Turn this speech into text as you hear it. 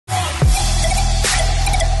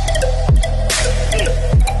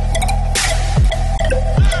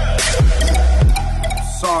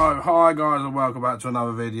So, hi guys and welcome back to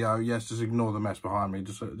another video. Yes, just ignore the mess behind me.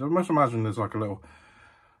 Just imagine there's like a little...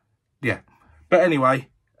 Yeah. But anyway,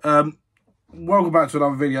 welcome back to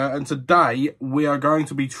another video. And today we are going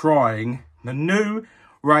to be trying the new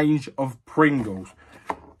range of Pringles.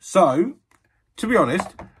 So, to be honest,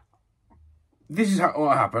 this is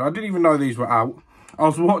what happened. I didn't even know these were out. I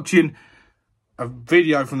was watching a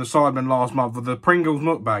video from the Sidemen last month of the Pringles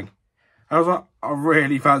mukbang. I was like, I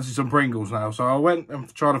really fancy some Pringles now. So I went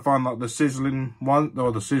and tried to find like the sizzling one,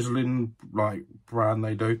 or the sizzling like brand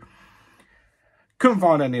they do. Couldn't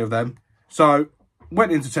find any of them. So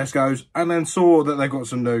went into Tesco's and then saw that they got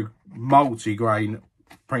some new multi-grain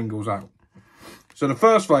Pringles out. So the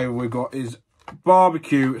first flavour we've got is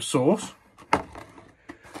barbecue sauce.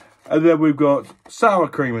 And then we've got sour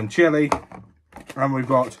cream and chilli. And we've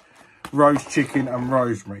got roast chicken and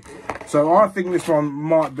rosemary. So I think this one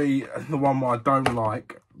might be the one I don't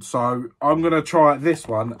like. So I'm going to try this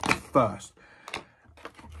one first.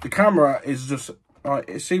 The camera is just,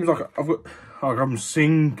 it seems like I'm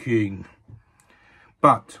sinking.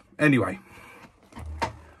 But anyway,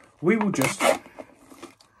 we will just,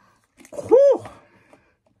 whew,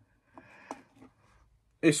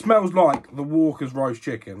 it smells like the Walker's roast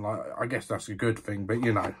chicken. Like, I guess that's a good thing, but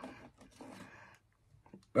you know,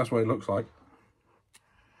 that's what it looks like.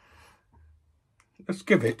 Let's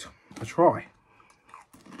give it a try.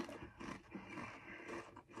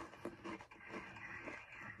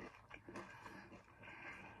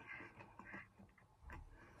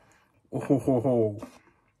 Oh, ho, ho, ho.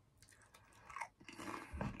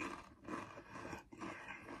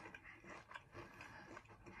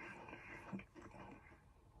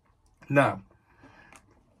 Now,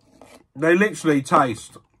 they literally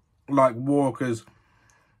taste like Walker's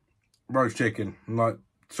roast chicken, like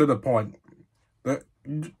to the point. But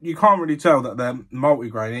you can't really tell that they're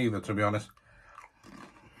multigrain either, to be honest.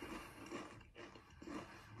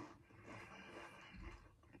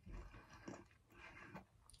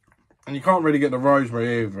 And you can't really get the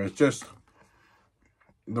rosemary either. It's just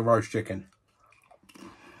the roast chicken.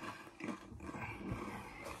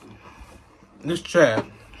 This chair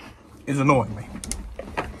is annoying me.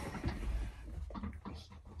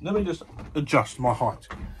 Let me just adjust my height.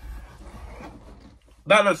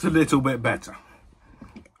 That looks a little bit better.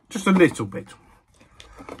 Just a little bit.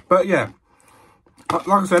 But yeah, like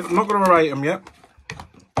I said, I'm not going to rate them yet.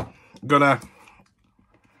 I'm going to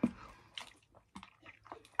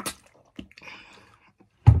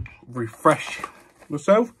refresh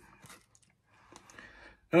myself.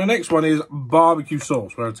 And the next one is barbecue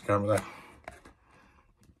sauce. Where's the camera there?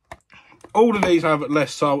 All of these have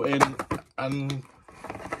less salt in, and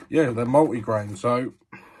yeah, they're multi-grain, so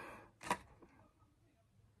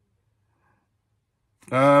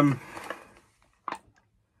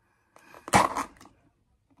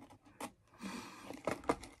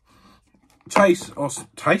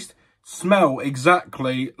smell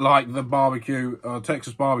exactly like the barbecue,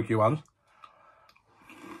 Texas barbecue ones.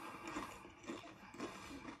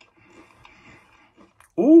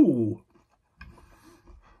 Ooh,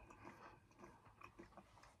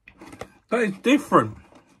 that is different.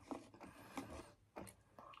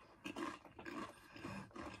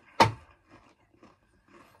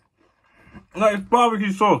 No, it's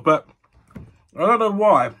barbecue sauce, but I don't know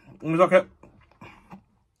why. It was like a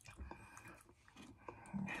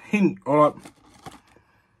hint or like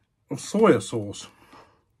of soya sauce.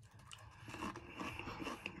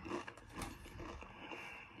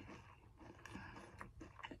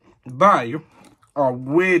 They are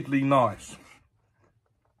weirdly nice.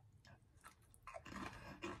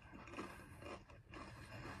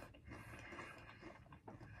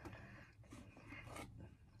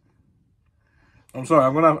 I'm sorry,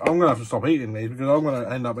 I'm gonna have to stop eating these because I'm gonna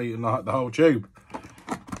end up eating the whole tube.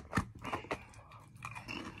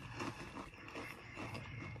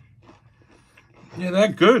 Yeah, they're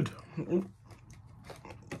good.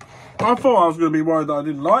 I thought I was gonna be worried that I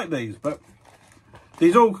didn't like these, but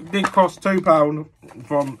these all did cost £2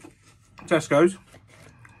 from Tesco's.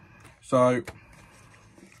 So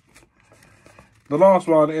the last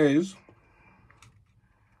one is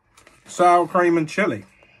sour cream and chilli.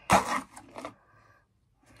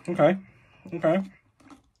 Okay, okay.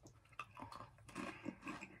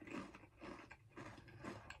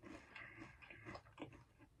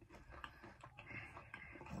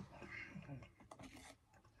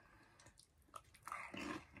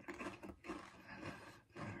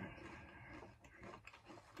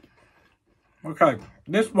 Okay,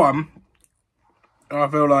 this one, I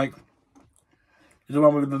feel like, is the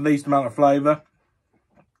one with the least amount of flavour.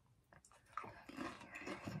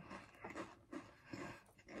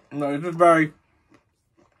 No, it's just very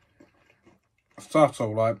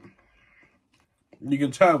subtle, like, you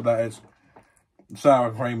can tell that it's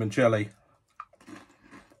sour cream and chilli.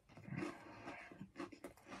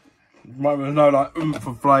 But there's no, like, oomph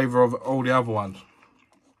of flavour of all the other ones.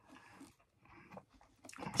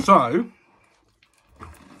 So,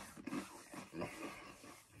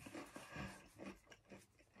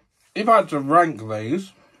 if I had to rank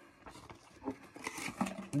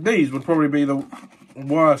these would probably be the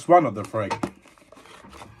worst one of the three.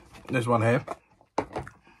 This one here.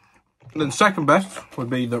 And then second best would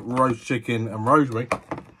be the roast chicken and rosemary.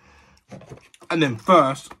 And then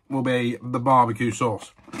first will be the barbecue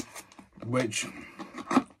sauce. Which,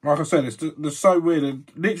 like I said, it's so weird.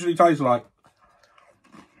 It literally tastes like...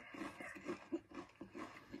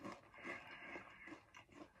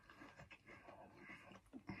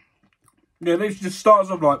 Yeah, this just starts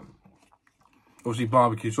off like, obviously,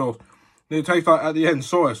 barbecue sauce. Then it tastes like, at the end,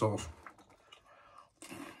 soy sauce.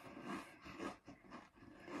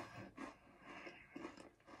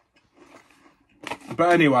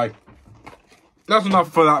 But anyway, that's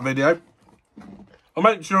enough for that video. I'll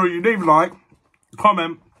make sure you leave a like,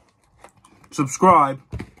 comment, subscribe,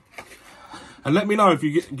 and let me know if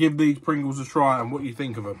you give these Pringles a try and what you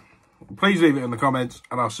think of them. Please leave it in the comments,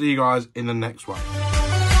 and I'll see you guys in the next one.